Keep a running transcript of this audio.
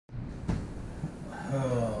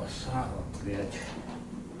Oh, son of a bitch.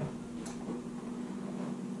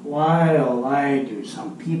 Why, oh why do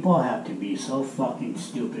some people have to be so fucking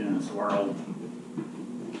stupid in this world?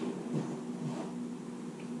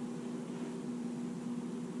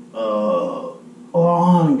 Hold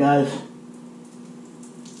on, guys.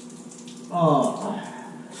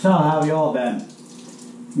 So how have y'all been?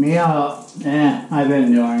 Me, I've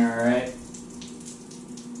been doing alright.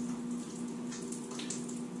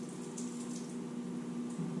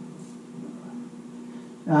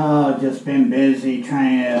 Just been busy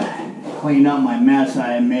trying to clean up my mess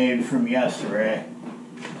I made from yesterday.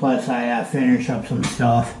 Plus, I finished up some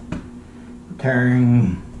stuff,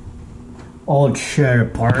 tearing old shit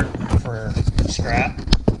apart for scrap.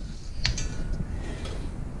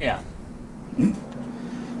 Yeah.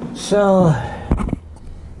 So,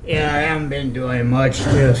 yeah, I haven't been doing much.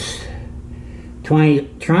 Just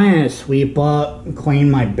trying to sweep up and clean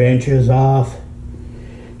my benches off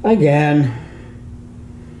again.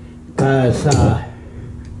 Because,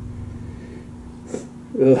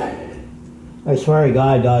 I swear to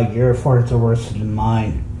God, dog, your farts are worse than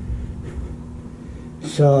mine.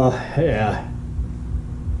 So, yeah.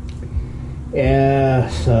 Yeah,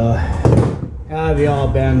 so, how have y'all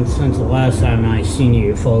been since the last time I seen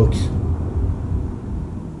you folks?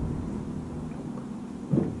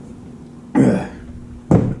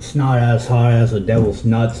 It's not as hot as a devil's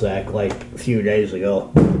nutsack like a few days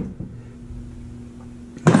ago.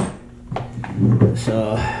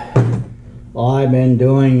 So, all I've been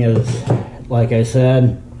doing is, like I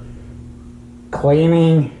said,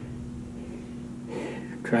 cleaning,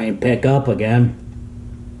 trying to pick up again.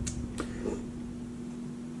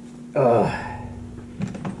 Oh,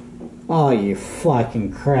 you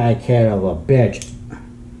fucking crackhead of a bitch.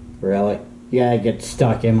 Really? You gotta get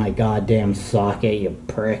stuck in my goddamn socket, you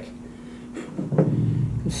prick.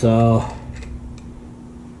 So...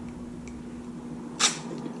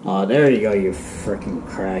 oh, there you go, you freaking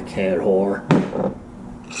crackhead whore.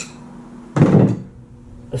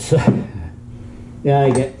 So, yeah, I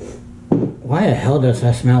get... why the hell does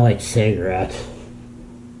that smell like cigarettes?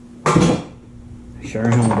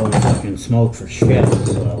 Sure, I don't fucking smoke for shit,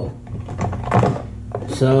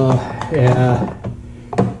 so, yeah,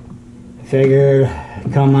 figured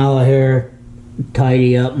come out here,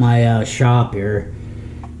 tidy up my shop here,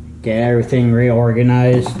 get everything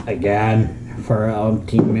reorganized again for a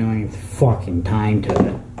millionth fucking time to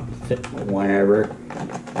whatever.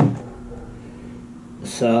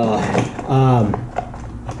 So,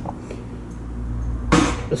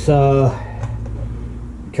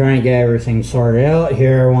 trying to get everything sorted out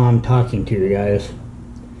here while I'm talking to you guys.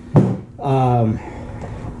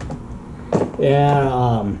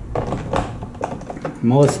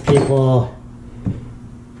 Most people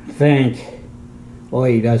think, oh,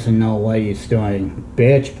 he doesn't know what he's doing.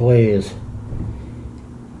 Bitch, please.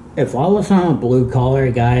 If I was on a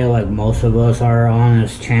blue-collar guy like most of us are on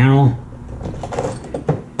this channel,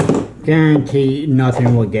 guarantee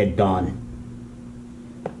nothing will get done.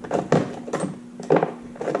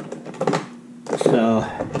 So,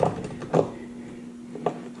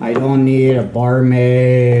 I don't need a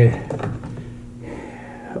barmaid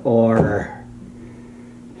or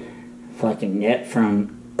fucking Knit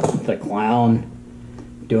from the Clown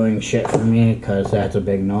doing shit for me, because that's a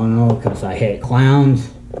big no-no, because I hate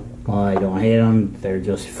clowns. Well, I don't hate them, they're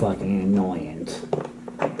just fucking annoyance.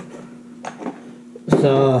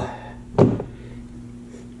 So,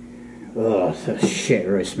 this shit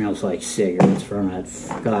really smells like cigarettes from that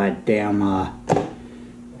goddamn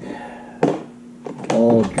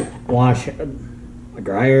old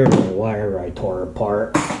dryer or whatever I tore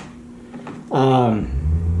apart.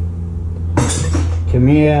 To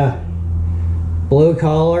me, blue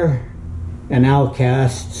collar and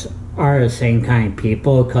outcasts are the same kind of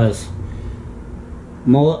people, because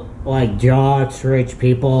like jocks, rich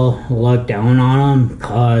people look down on them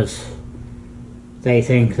because they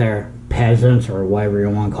think they're peasants or whatever you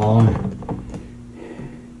want to call them.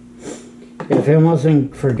 If it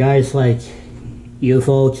wasn't for guys like you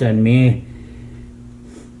folks and me,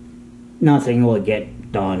 nothing would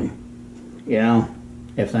get done, you know,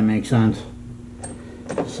 if that makes sense.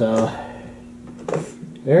 So,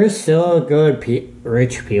 there's still good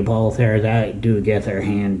rich people out there that do get their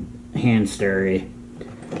hands dirty,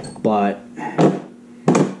 but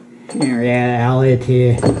in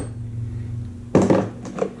reality,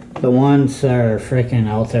 the ones that are freaking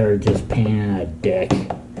out there are just pain in a dick.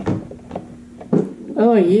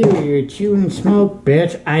 Oh, you're chewing smoke,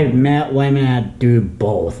 bitch. I've met women that do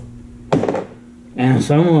both. And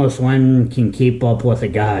some of those women can keep up with the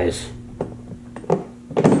guys.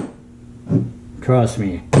 Trust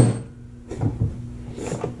me.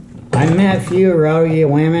 I met a few rowdy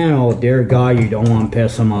women, oh dear God, you don't want to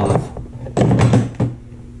piss them off.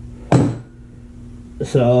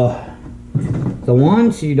 So, the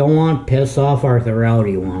ones you don't want to piss off are the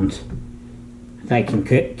rowdy ones. That can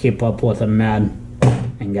keep up with the men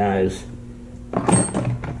and guys.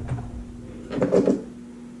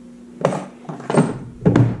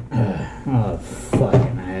 Oh,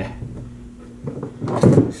 fucking A.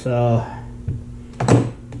 So,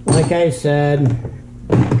 like I said,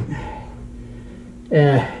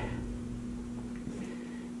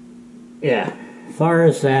 yeah, as far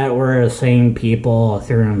as that, we're the same people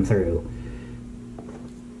through and through.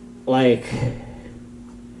 Like,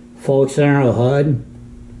 folks in the hood,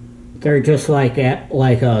 they're just like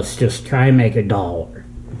us, just try and make $1.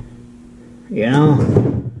 You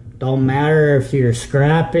know? Don't matter if you're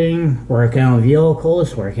scrapping, working on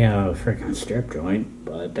vehicles, working on a freaking strip joint,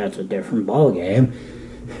 but that's a different ball game.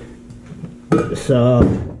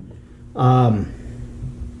 So,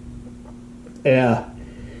 yeah.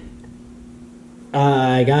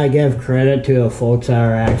 I gotta give credit to the folks that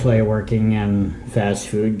are actually working in fast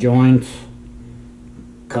food joints,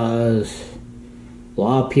 cause a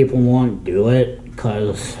lot of people won't do it,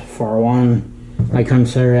 cause for one, I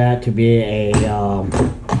consider that to be a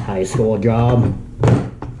high school job.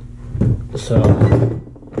 So,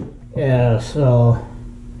 yeah, so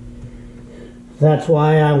that's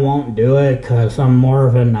why I won't do it, cause I'm more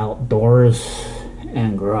of an outdoors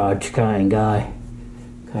and garage kind of guy.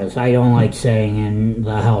 Because I don't like staying in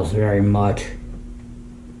the house very much.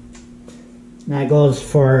 That goes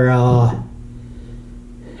for,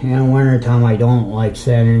 in the wintertime, I don't like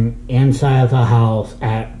sitting inside of the house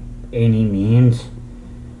at any means.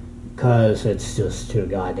 Because it's just too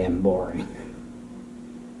goddamn boring.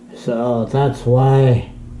 So that's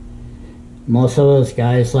why most of those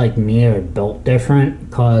guys like me are built different.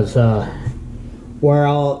 Because we're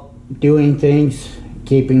out doing things,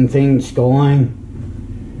 keeping things going.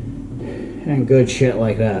 And good shit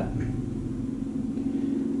like that.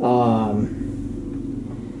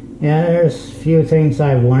 Yeah, there's a few things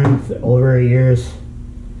I've learned over the years.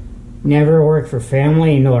 Never work for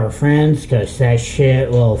family nor friends, because that shit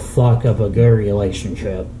will fuck up a good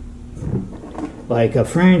relationship. Like a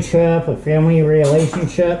friendship, a family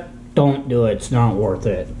relationship, don't do it, it's not worth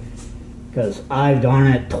it. Because I've done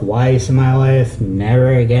it twice in my life,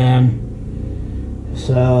 never again.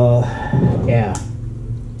 So, yeah.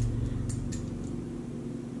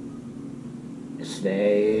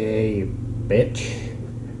 Stay, you bitch.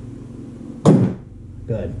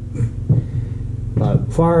 Good. But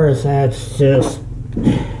as far as that's just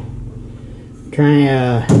trying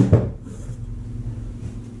to...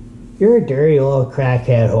 You're a dirty little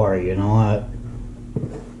crackhead whore, you know what?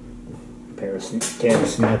 Pair of tail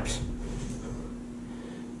snips.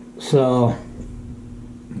 So,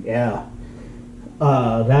 yeah.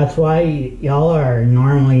 That's why y'all are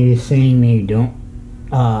normally seeing me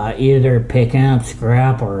either picking up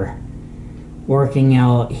scrap or working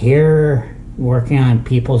out here, working on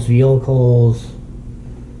people's vehicles,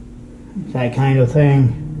 that kind of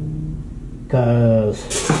thing. Because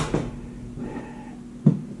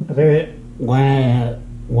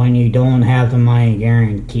when you don't have the money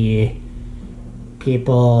guarantee,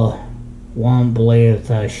 people won't believe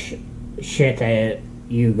the shit that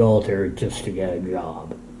you go through just to get a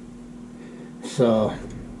job. So,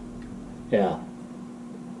 yeah.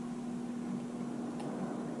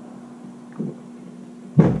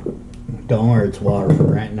 Don't worry, it's water for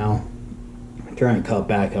right now. I'm trying to cut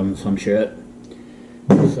back on some shit.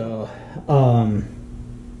 So,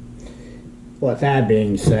 with that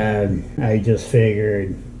being said, I just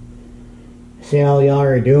figured, see how y'all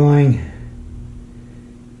are doing,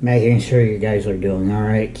 making sure you guys are doing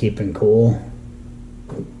alright, keeping cool.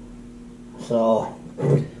 So,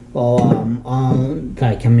 on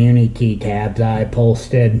the community tab that I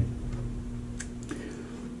posted,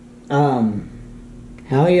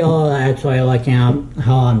 how y'all actually looking up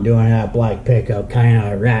how I'm doing that black pickup, kind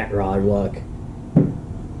of a rat rod look?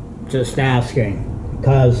 Just asking,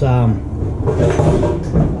 cause I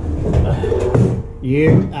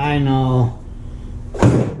know.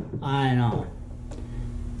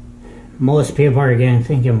 Most people are again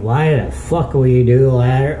thinking, why the fuck will you do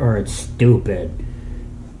that, or it's stupid.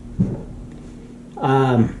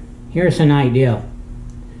 Here's an idea.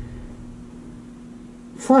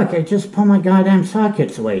 Fuck, I just put my goddamn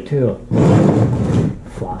sockets away too.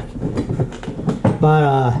 Fuck.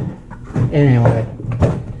 But anyway,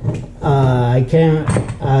 I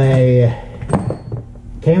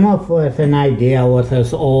came up with an idea with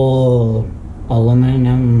this old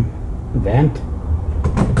aluminum vent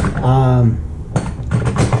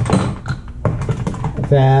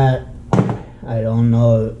that I don't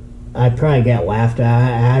know. I probably get laughed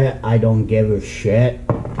at it. I don't give a shit.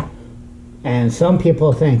 And some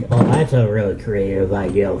people think, oh, that's a really creative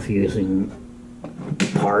idea of using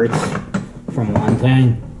parts from one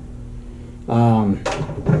thing. So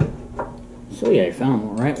yeah, I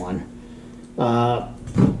found the right one. God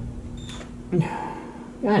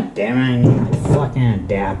damn it, I need my fucking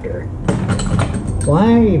adapter.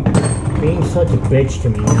 Why are you being such a bitch to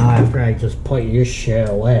me now after I just put your shit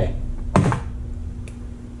away?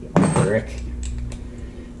 You prick.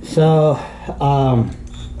 So,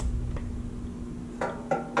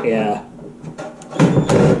 yeah.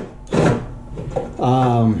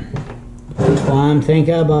 What I'm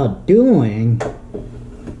thinking about doing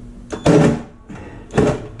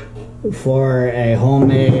for a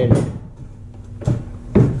homemade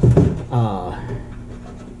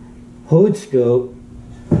hood scoop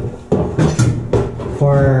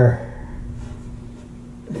for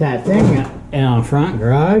that thing in our front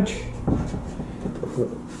garage.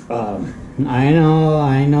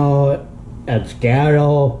 I know it's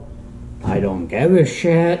ghetto. I don't give a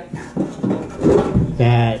shit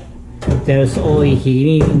that there's only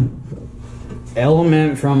heating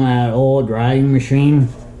element from that old drying machine.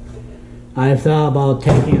 I thought about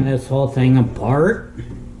taking this whole thing apart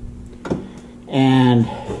and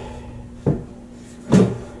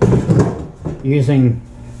using,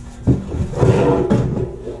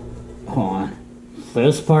 hold on,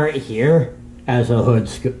 this part here as a hood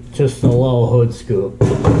scoop, just a little hood scoop.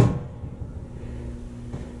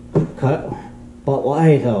 But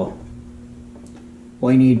why though?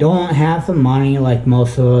 When you don't have the money like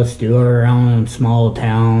most of us do around in small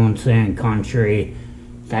towns and country,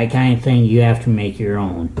 that kind of thing, you have to make your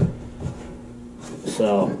own.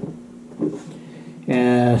 So,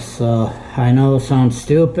 yeah, so I know it sounds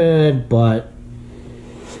stupid, but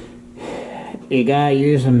you gotta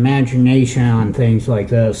use imagination on things like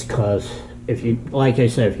this, cause if you, like I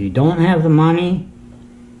said, if you don't have the money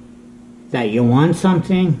that you want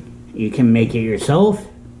something, you can make it yourself,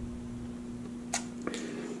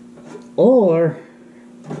 or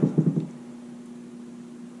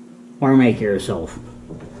make it yourself.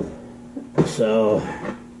 So,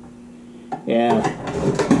 yeah,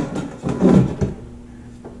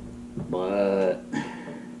 but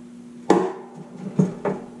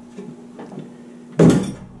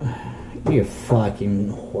you fucking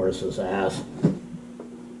horse's ass.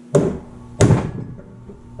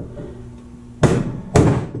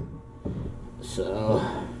 So,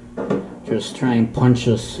 just try and punch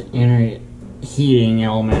this inner heating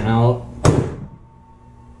element out.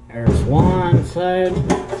 There's one side.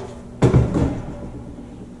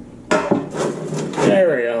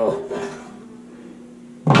 There we go.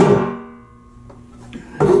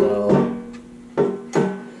 So,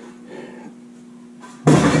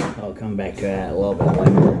 I'll come back to that a little bit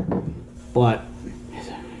later. But,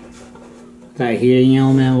 that heating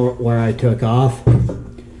element where I took off,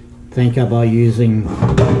 think about using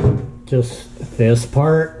just this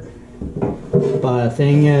part. But the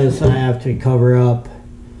thing is, I have to cover up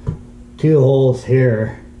 2 holes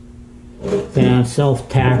here. Then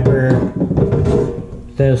self-tacker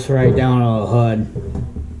this right down to the hood.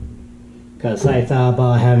 Because I thought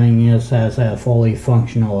about having this as a fully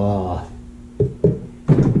functional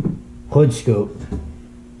hood scoop.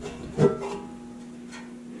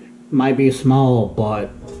 Might be small,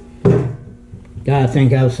 but gotta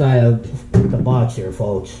think outside of the box here,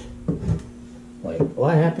 folks. Wait,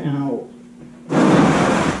 what happened now?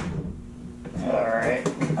 Alright.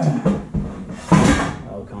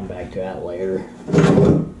 I'll come back to that later.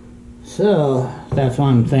 So, that's what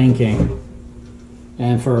I'm thinking.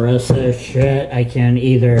 And for the rest of this shit, I can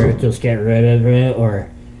either just get rid of it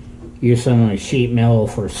or use some of the sheet metal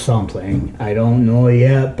for something. I don't know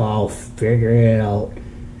yet, but I'll figure it out.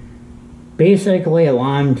 Basically, what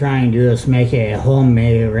I'm trying to do is make a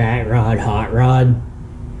homemade rat rod, hot rod.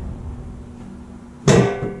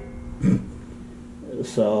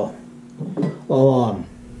 So, well,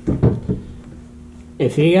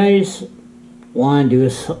 if you guys want to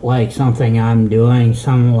do like something I'm doing,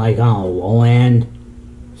 something like on a low end,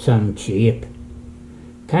 something cheap,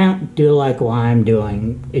 kind of do like what I'm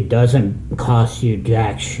doing. It doesn't cost you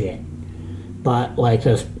jack shit. But like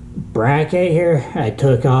this bracket here, I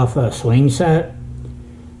took off a swing set.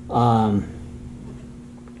 What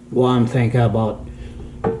I'm thinking about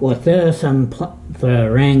with this, the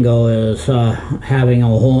Rango is having a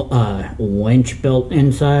whole winch built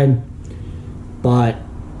inside. But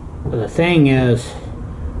the thing is,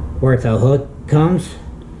 where the hook comes,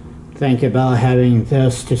 think about having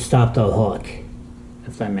this to stop the hook,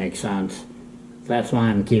 if that makes sense. That's why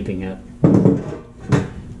I'm keeping it.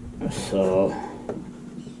 So,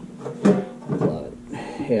 but,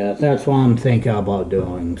 yeah, that's what I'm thinking about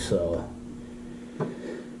doing, so.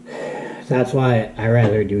 That's why I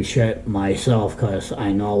rather do shit myself, because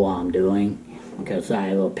I know what I'm doing, because I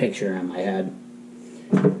have a picture in my head.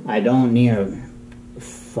 I don't need a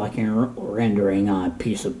fucking rendering on a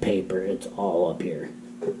piece of paper. It's all up here.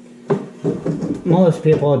 Most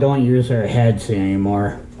people don't use their heads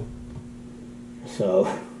anymore.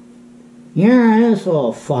 So, yeah, this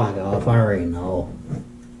will fuck off. I already know.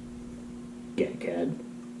 Dickhead.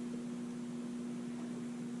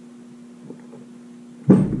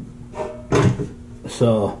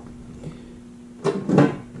 So,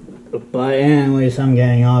 but anyways, I'm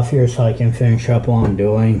getting off here so I can finish up what I'm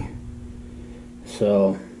doing.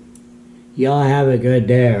 So, y'all have a good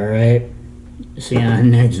day, alright? See you on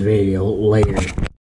the next video later.